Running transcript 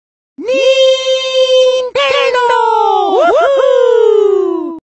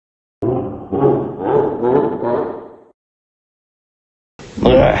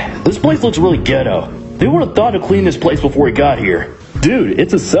place looks really ghetto. They would have thought to clean this place before we got here. Dude,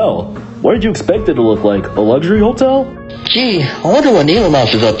 it's a cell. What did you expect it to look like? A luxury hotel? Gee, I wonder what Neil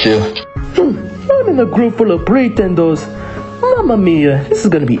Mouse is up to. I'm in a group full of pretendos. Mamma mia, this is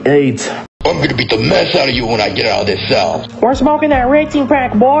gonna be AIDS. I'm gonna beat the mess out of you when I get out of this cell. We're smoking that racing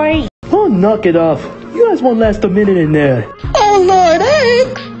pack, boy. Oh, knock it off. You guys won't last a minute in there. Oh, Lord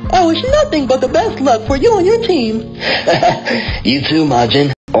X! I wish nothing but the best luck for you and your team. You too,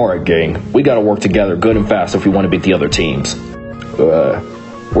 Majin. Alright, gang. We gotta work together good and fast if we want to beat the other teams.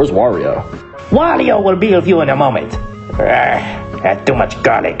 Where's Wario? Wario will be with you in a moment. That's too much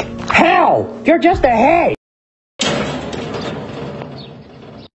garlic. Hell, you're just a hay.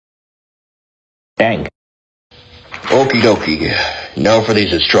 Dang. Okie dokie. Now for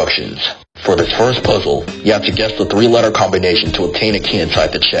these instructions. For this first puzzle, you have to guess the 3-letter combination to obtain a key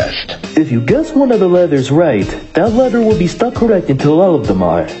inside the chest. If you guess one of the letters right, that letter will be stuck correct until all of them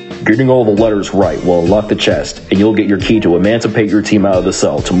are. Getting all the letters right will unlock the chest, and you'll get your key to emancipate your team out of the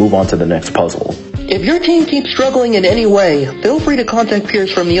cell to move on to the next puzzle. If your team keeps struggling in any way, feel free to contact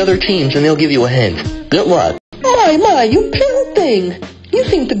peers from the other teams and they'll give you a hint. Good luck. My, you pale thing. You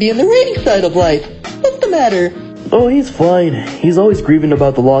seem to be in the rainy side of life. What's the matter? Oh, he's fine. He's always grieving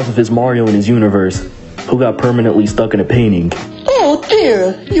about the loss of his Mario in his universe, who got permanently stuck in a painting. Oh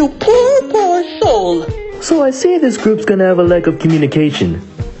dear, you poor soul. So I see this group's gonna have a lack of communication.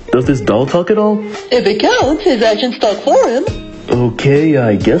 Does this doll talk at all? If it counts, his actions talk for him. Okay,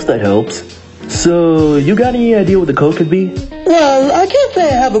 I guess that helps. So, you got any idea what the code could be? Well, I can't say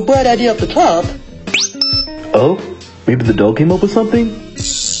I have a bright idea off the top. Oh? Maybe the doll came up with something?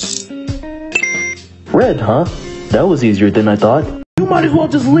 Red, huh? That was easier than I thought. You might as well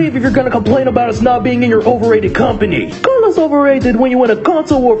just leave if you're gonna complain about us not being in your overrated company. Call us overrated when you win a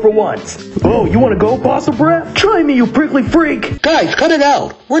console war for once. Oh, you wanna go, Pasta Breath? Try me, you prickly freak! Guys, cut it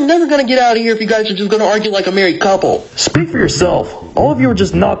out. We're never gonna get out of here if you guys are just gonna argue like a married couple. Speak for yourself. All of you are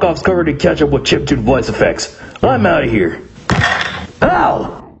just knockoffs covered in ketchup with chiptune voice effects. I'm out of here.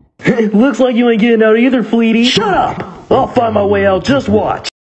 Ow! Looks like you ain't getting out either, Fleety. Shut up! I'll find my way out, just watch.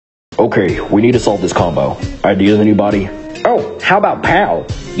 Okay, we need to solve this combo. Ideas, anybody? Oh, how about PAL?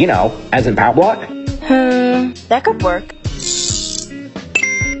 You know, as in PAL block? That could work.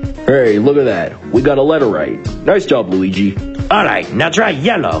 Hey, look at that. We got a letter right. Nice job, Luigi. Alright, now try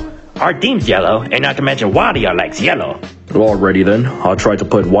yellow. Our team's yellow, and not to mention Wario likes yellow. Alrighty then. I'll try to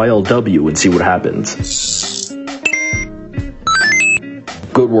put YLW and see what happens.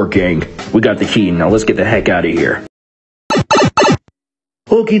 Good work, gang. We got the key. Now let's get the heck out of here.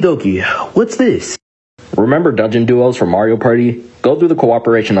 Okie dokie. What's this? Remember dungeon duos from Mario Party? Go through the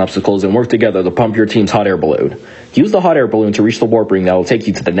cooperation obstacles and work together to pump your team's hot air balloon. Use the hot air balloon to reach the warp ring that will take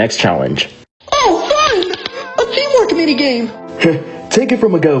you to the next challenge. Oh, fun! A teamwork minigame. Take it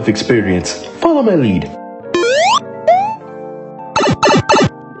from a guy with experience. Follow my lead.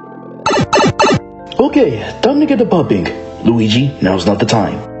 Okay, time to get the pumping. Luigi, now's not the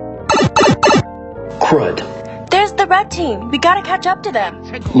time. Crud. There's the red team. We gotta catch up to them.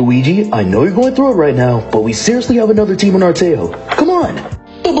 Luigi, I know you're going through it right now, but we seriously have another team on our tail. Come on.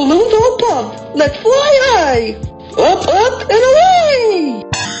 The balloon's all pumped. Let's fly high. Up, and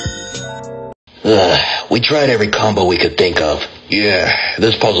away! We tried every combo we could think of. Yeah,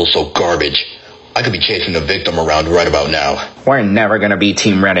 this puzzle's so garbage. I could be chasing the victim around right about now. We're never gonna be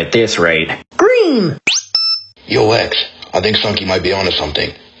Team Red at this rate. Green! Yo, X, I think Sunky might be onto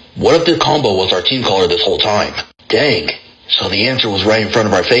something. What if the combo was our team color this whole time? Dang. So the answer was right in front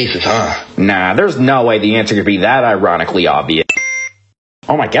of our faces, huh? Nah, there's no way the answer could be that ironically obvious.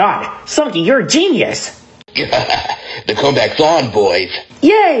 Oh my god, Sunky, you're a genius! The comeback's on, boys.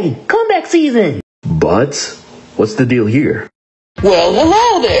 Yay! Comeback season! But, what's the deal here? Well,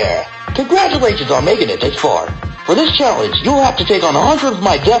 hello there! Congratulations on making it this far. For this challenge, you'll have to take on 100 of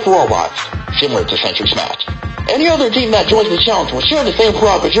my death robots, similar to Century Smash. Any other team that joins the challenge will share the same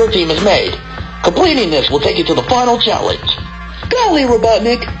crop as your team has made. Completing this will take you to the final challenge. Golly,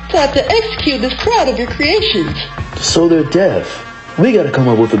 Robotnik, time to execute this crowd of your creations. So they're deaf. We gotta come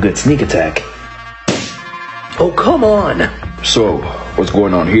up with a good sneak attack. Oh, come on! So, what's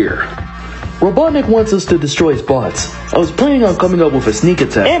going on here? Robotnik wants us to destroy his bots. I was planning on coming up with a sneak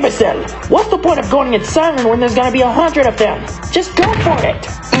attack. Imbecile! What's the point of going in silent when there's gonna be 100 of them? Just go for it!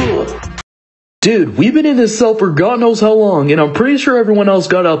 Ugh. Dude, we've been in this cell for God knows how long, and I'm pretty sure everyone else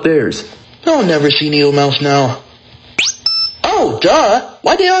got out theirs. I'll never see Neo Mouse now. Oh, duh!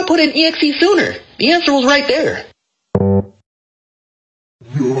 Why did I put in EXE sooner? The answer was right there.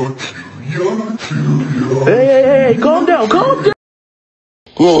 Hey, calm down, calm down!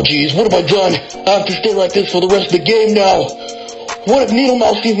 Oh, geez, what have I done? I have to stay like this for the rest of the game now. What if Needle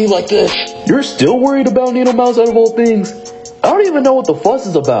Mouse sees me like this? You're still worried about Needle Mouse out of all things? I don't even know what the fuss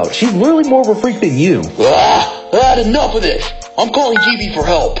is about. She's literally more of a freak than you. I had enough of this. I'm calling GB for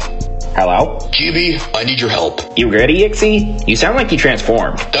help. Hello? GB, I need your help. You ready, Ixie? You sound like you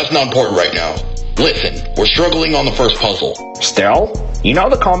transformed. That's not important right now. Listen, we're struggling on the first puzzle. Still? You know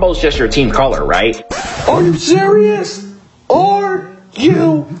the combo's just your team color, right? Are you serious? Are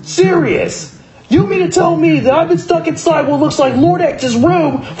you serious? You mean to tell me that I've been stuck inside what looks like Lord X's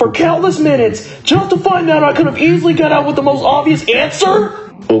room for countless minutes just to find out I could have easily got out with the most obvious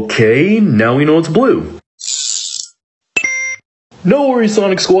answer? Okay, now we know it's blue. No worries,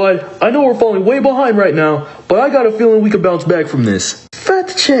 Sonic Squad. I know we're falling way behind right now, but I got a feeling we could bounce back from this.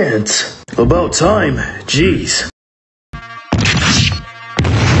 Fat chance. About time. Jeez.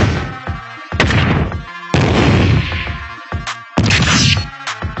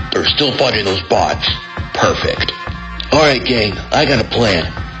 They're still fighting those bots. Perfect. Alright, gang, I got a plan.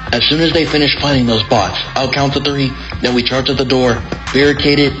 As soon as they finish fighting those bots, I'll count to 3, then we charge at the door,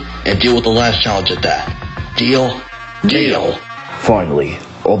 barricade it, and deal with the last challenge at that. Deal? Deal. Finally,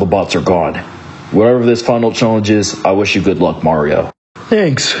 all the bots are gone. Whatever this final challenge is, I wish you good luck, Mario.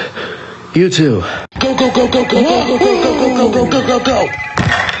 Thanks. You too. Go, go, go, go, go, go, go, go, go, go, go, go, go, go.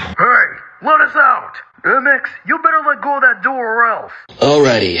 Hey, let us out! MX, you better let go of that door or else.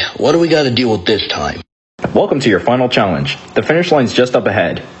 Alrighty, what do we gotta deal with this time? Welcome to your final challenge. The finish line's just up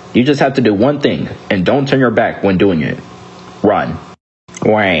ahead. You just have to do one thing, and don't turn your back when doing it. Run.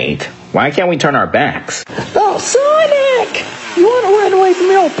 Wait, why can't we turn our backs? Oh, Sonic! You want to run away from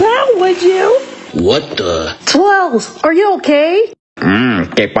your old pal, would you? What the? Swells, are you okay?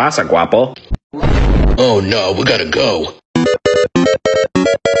 ¿Qué pasa, guapo? Oh no, we gotta go.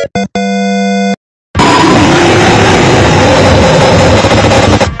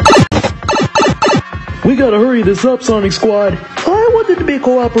 We gotta hurry this up, Sonic Squad. I wanted to be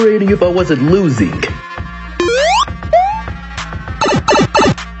cooperating if I wasn't losing.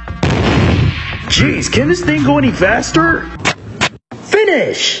 Jeez, can this thing go any faster?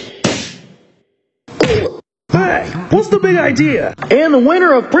 Finish! Hey, what's the big idea? And the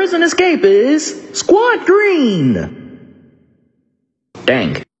winner of Prison Escape is Squad Green!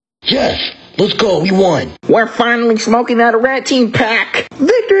 Dang. Yes, let's go, we won. We're finally smoking out a red team pack.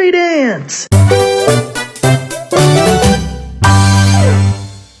 Victory dance!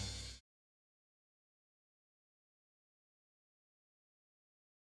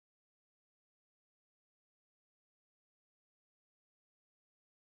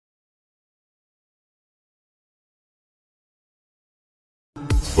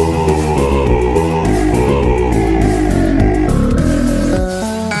 Oh.